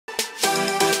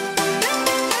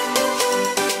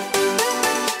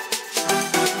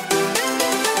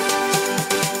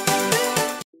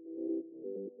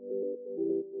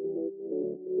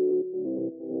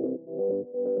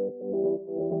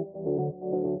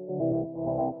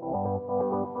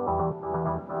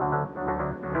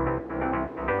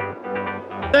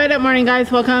Good morning,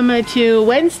 guys. Welcome to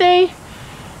Wednesday.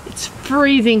 It's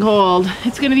freezing cold.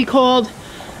 It's going to be cold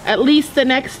at least the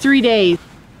next 3 days.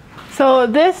 So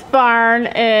this barn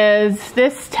is,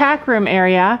 this tack room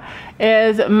area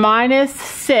is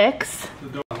 -6.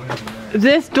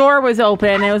 This door was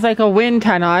open. It was like a wind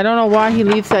tunnel. I don't know why he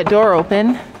leaves that door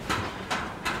open.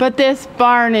 But this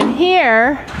barn in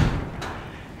here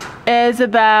is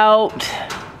about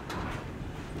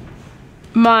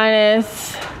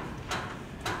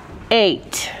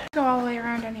 -8. Go all the way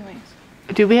around anyways.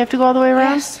 Do we have to go all the way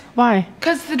around? Yes. Why?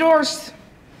 Because the door's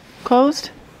Closed?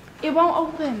 it won't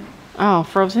open. Oh,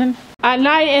 frozen? At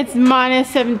night it's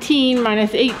 -17,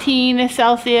 -18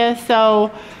 Celsius,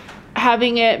 so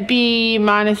having it be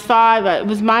 -5, it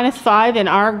was -5 in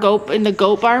our in the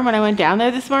goat barn when I went down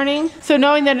there this morning. So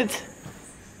knowing that is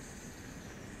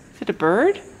it a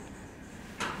bird?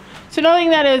 So knowing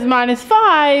that it was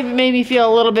 -5 made me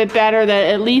feel a little bit better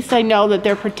that at least I know that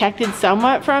they're protected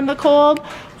somewhat from the cold.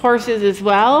 Horses as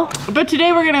well. But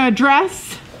today we're gonna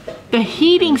address the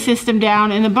heating system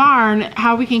down in the barn,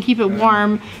 how we can keep it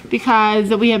warm because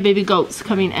we have baby goats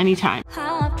coming anytime.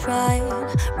 I've tried,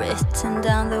 written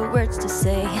down the words to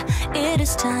say, it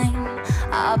is time.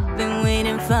 I've been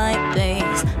waiting 5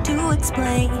 days to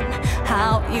explain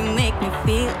how you make me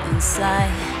feel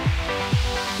inside.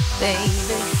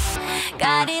 Baby,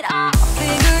 got it all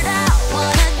figured out,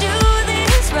 wanna do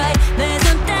this right. There's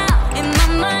no doubt in my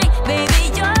mind, baby,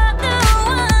 you're the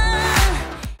one.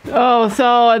 Oh,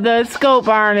 so the goat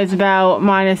barn is about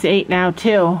 -8 now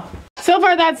too. So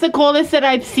far that's the coldest that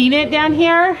I've seen it down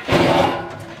here.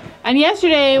 And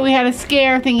yesterday we had a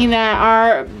scare thinking that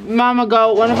our mama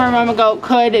goat, one of our mama goat,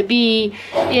 could be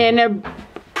in a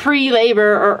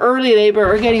pre-labor or early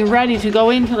labor or getting ready to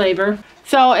go into labor.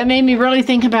 So it made me really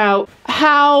think about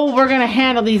how we're gonna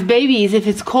handle these babies if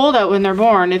it's cold out when they're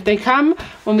born. If they come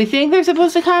when we think they're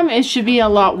supposed to come, it should be a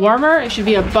lot warmer. It should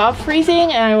be above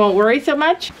freezing and I won't worry so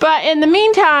much. But in the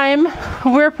meantime,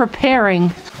 we're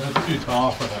preparing. That's too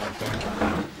tall for that thing.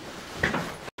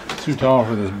 It's too tall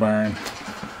for this barn.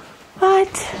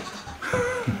 What?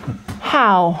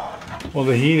 How? Well,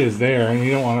 the heat is there and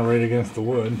you don't want it right against the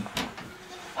wood.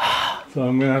 So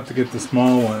I'm gonna have to get the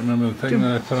small one. Remember the thing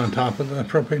that I put on top of the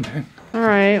propane tank?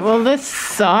 Alright, well this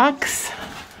sucks.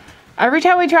 Every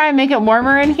time we try and make it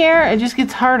warmer in here, it just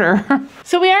gets harder.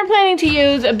 So we aren't planning to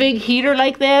use a big heater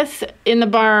like this in the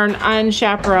barn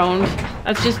unchaperoned.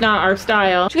 That's just not our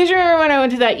style. Do you guys remember when I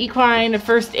went to that equine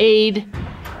first aid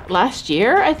last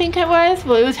year, I think it was?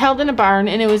 Well, it was held in a barn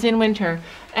and it was in winter.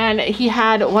 And he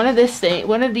had one of these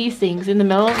things in the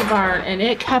middle of the barn and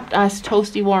it kept us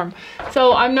toasty warm.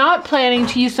 So I'm not planning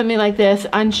to use something like this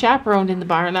unchaperoned in the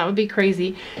barn. That would be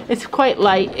crazy. It's quite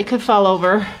light. It could fall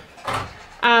over.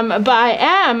 But I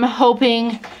am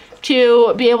hoping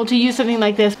to be able to use something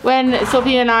like this when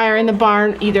Sophia and I are in the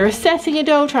barn either assessing a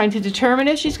doe, trying to determine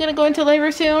if she's going to go into labor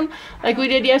soon, like we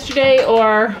did yesterday,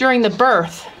 or during the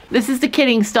birth. This is the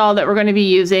kidding stall that we're going to be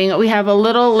using. We have a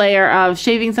little layer of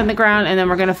shavings on the ground and then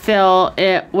we're going to fill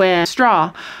it with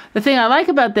straw. The thing I like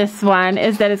about this one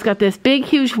is that it's got this big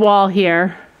huge wall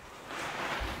here,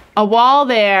 a wall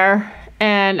there,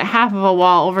 and half of a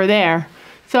wall over there.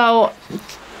 So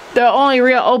the only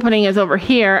real opening is over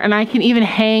here and I can even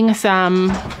hang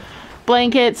some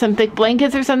blankets, some thick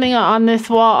blankets or something on this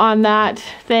wall, on that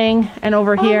thing, and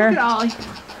over here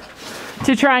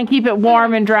to try and keep it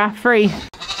warm and draft free.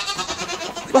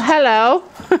 Well, hello.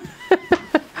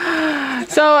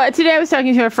 So today I was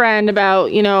talking to a friend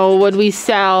about, you know, would we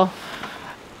sell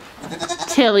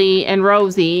Tilly and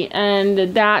Rosie,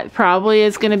 and that probably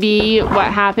is going to be what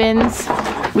happens.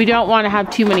 We don't want to have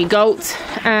too many goats,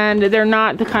 and they're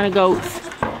not the kind of goats,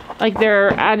 like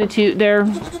their attitude,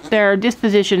 their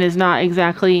disposition is not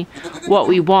exactly what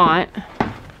we want.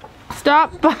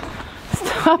 Stop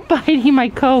biting my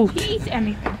coat. He eats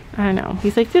anything. I know.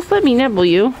 He's like, just let me nibble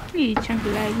you. He eats chunky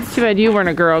legs. Too bad you weren't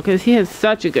a girl, because he has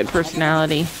such a good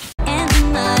personality. And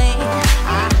tonight,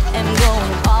 I am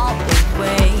going all the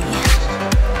way.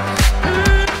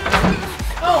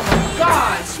 Oh my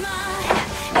God!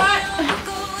 What?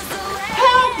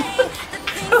 Help!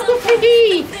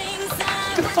 Sophie!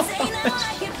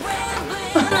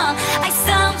 I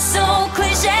sound so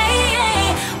cliche.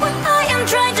 What I am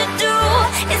trying to do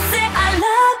is say I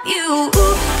love you.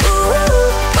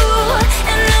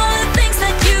 And all the things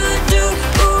that you do.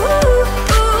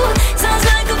 Sounds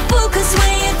like a fool, 'cause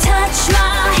when you touch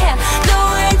my hair, the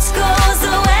words goes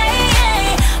away.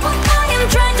 What I am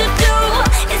trying to do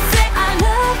is say I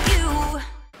love you.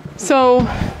 So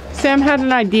Sam had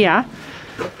an idea.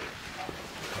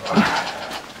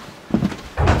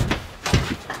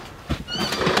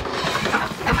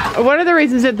 One of the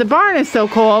reasons that the barn is so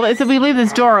cold is that we leave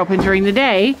this door open during the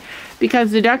day because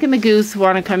the duck and the goose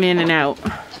want to come in and out.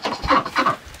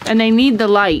 And they need the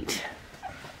light.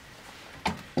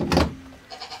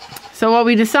 So what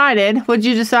we decided, what'd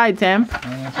you decide, Sam?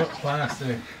 I'm gonna put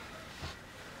plastic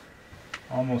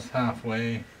almost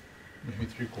halfway, maybe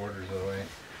 3/4 of the way.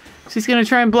 She's gonna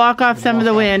try and block off some of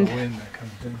the wind. The wind that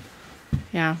comes in.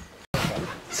 Yeah.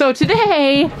 So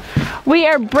today we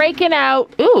are breaking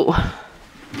out,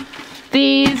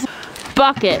 these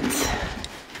buckets.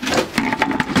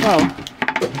 Whoa.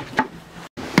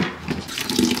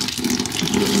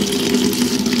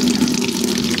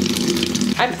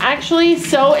 I'm actually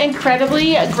so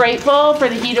incredibly grateful for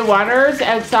the heated waters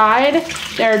outside.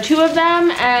 There are 2 of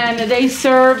them and they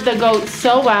serve the goats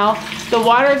so well. The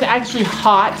water is actually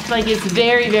hot, like it's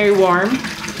very, very warm.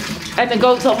 And the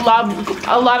goats love,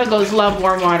 a lot of goats love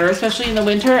warm water, especially in the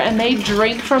winter, and they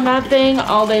drink from that thing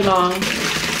all day long.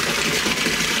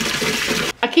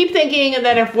 I keep thinking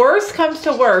that if worse comes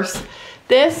to worse,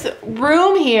 this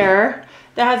room here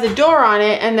that has a door on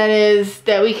it and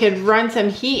that we could run some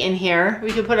heat in here.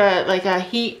 We could put a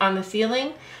heat on the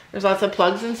ceiling. There's lots of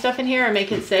plugs and stuff in here and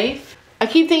make it safe. I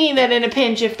keep thinking that in a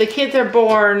pinch, if the kids are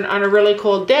born on a really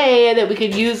cold day, that we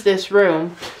could use this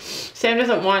room. Sam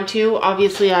doesn't want to,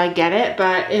 obviously I get it,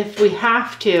 but if we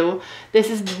have to, this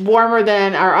is warmer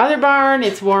than our other barn.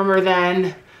 It's warmer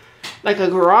than like a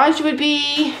garage would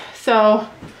be. So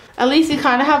at least we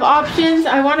kind of have options.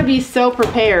 I want to be so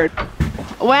prepared.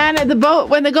 When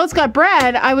the goats got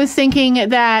bred, I was thinking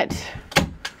that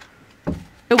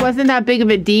it wasn't that big of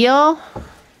a deal.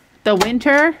 The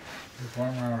winter. It's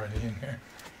warmer already in here.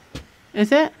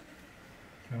 Is it?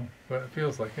 No, but it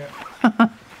feels like it.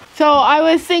 So I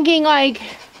was thinking like,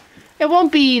 it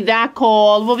won't be that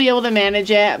cold. We'll be able to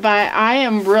manage it, but I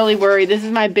am really worried. This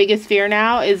is my biggest fear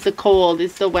now, is the cold,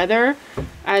 is the weather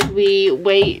as we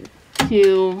wait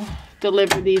to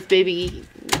deliver these babies.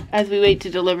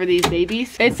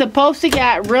 It's supposed to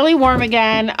get really warm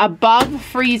again, above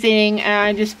freezing, and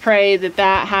I just pray that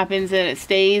that happens and it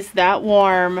stays that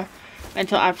warm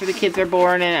until after the kids are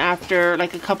born and after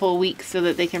like a couple of weeks, so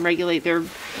that they can regulate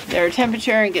their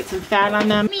temperature and get some fat on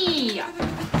them.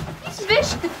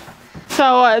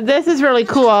 So this is really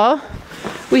cool.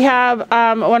 We have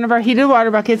one of our heated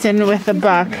water buckets in with the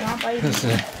buck. This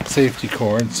is a safety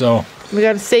cord, so we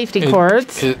got a safety cord.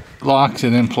 It locks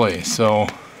it in place, so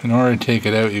in order to take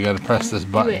it out, you got to press this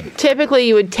button. Typically,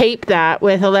 you would tape that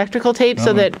with electrical tape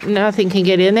so that nothing can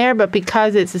get in there, but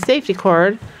because it's a safety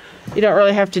cord, you don't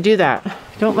really have to do that.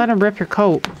 Don't let them rip your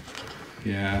coat.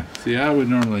 Yeah, see, I would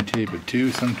normally tape it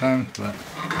too sometimes, but...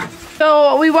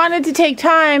 So we wanted to take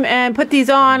time and put these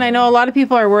on. I know a lot of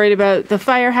people are worried about the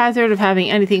fire hazard of having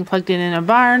anything plugged in a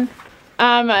barn.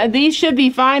 These should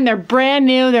be fine. They're brand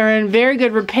new. They're in very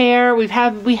good repair. We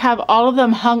have all of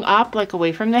them hung up, like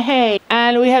away from the hay.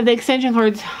 And we have the extension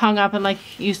cords hung up, and like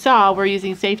you saw, we're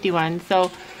using safety ones.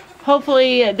 So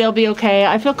hopefully they'll be okay.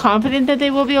 I feel confident that they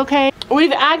will be okay.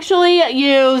 We've actually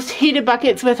used heated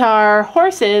buckets with our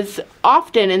horses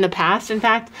often in the past. In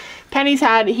fact, Penny's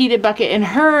had a heated bucket in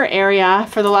her area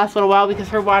for the last little while because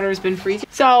her water has been freezing.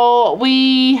 So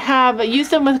we have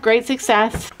used them with great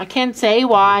success. I can't say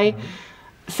why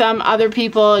some other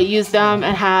people use them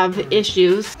and have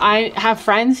issues. I have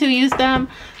friends who use them.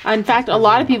 In fact, a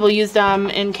lot of people use them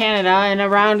in Canada and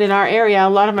around in our area. A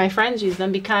lot of my friends use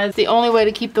them because it's the only way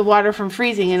to keep the water from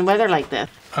freezing in weather like this.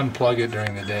 Unplug it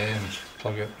during the day and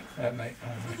plug it at night.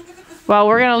 Well,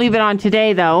 we're gonna leave it on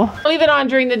today though. Leave it on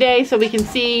during the day so we can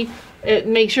see it,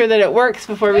 make sure that it works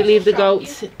before we leave the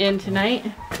goats in tonight.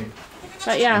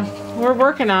 But yeah, we're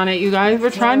working on it, you guys. We're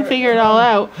trying to figure it all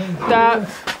out.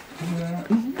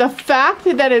 The fact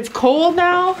that it's cold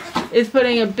now is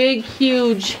putting a big,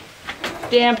 huge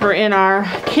damper in our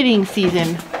kidding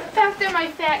season. The fact that my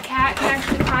fat cat can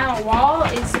actually climb a wall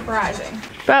is surprising.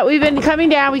 But we've been coming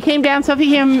down. We came down,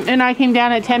 Sophie and I came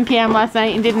down at 10 p.m. last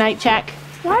night and did night check.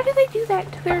 Why do they do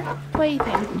that to their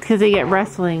plaything? Because they get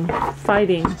wrestling,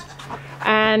 fighting.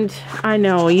 And I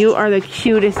know, you are the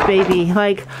cutest baby.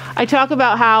 Like, I talk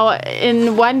about how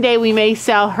in one day we may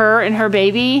sell her and her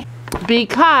baby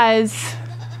because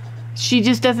she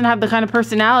just doesn't have the kind of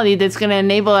personality that's going to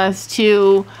enable us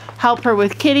to help her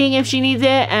with kidding if she needs it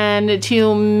and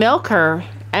to milk her,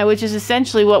 which is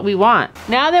essentially what we want.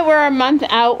 Now that we're a month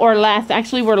out or less,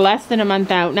 actually we're less than a month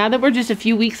out, now that we're just a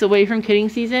few weeks away from kidding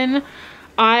season,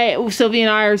 Sylvie and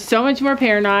I are so much more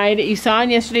paranoid. You saw in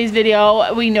yesterday's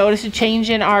video, we noticed a change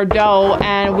in our dough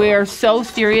and we're so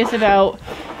serious about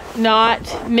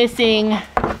not missing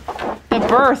the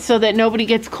berth so that nobody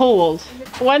gets cold.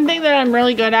 One thing that I'm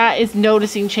really good at is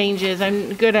noticing changes.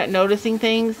 I'm good at noticing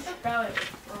things.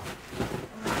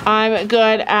 I'm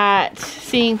good at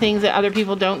seeing things that other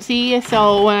people don't see.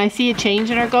 So when I see a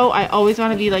change in our goat, I always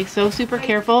want to be like so super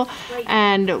careful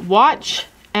and watch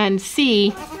and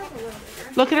see.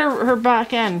 Look at her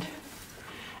back end.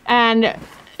 And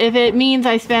if it means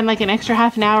I spend like an extra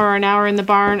half an hour or an hour in the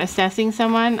barn assessing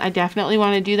someone, I definitely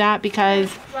want to do that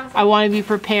because I want to be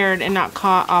prepared and not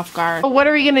caught off guard. What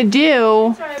are we going to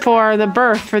do for the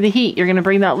berth, for the heat? You're going to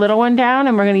bring that little one down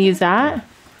and we're going to use that?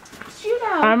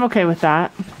 I'm okay with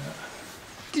that.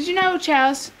 Did you know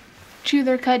chows chew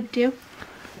their cud too?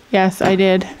 Yes, I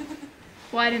did.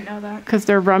 Well, I didn't know that. Because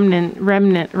they're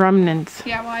remnants.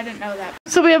 Yeah, well, I didn't know that.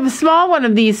 So we have a small one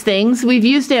of these things. We've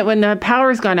used it when the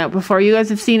power's gone out before. You guys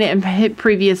have seen it in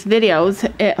previous videos.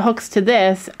 It hooks to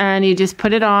this and you just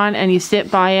put it on and you sit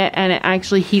by it and it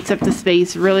actually heats up the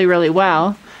space really, really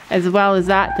well as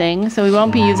that thing. So we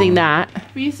won't be using that.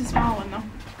 We used a small one though.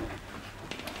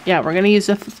 Yeah, we're going to use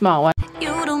a small one.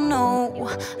 You don't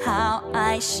know how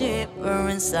I shiver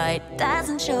inside.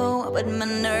 Doesn't show, but my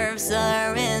nerves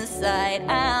are inside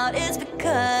out. It's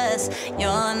because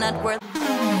you're not worth.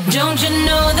 Don't you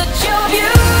know that you're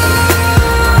beautiful?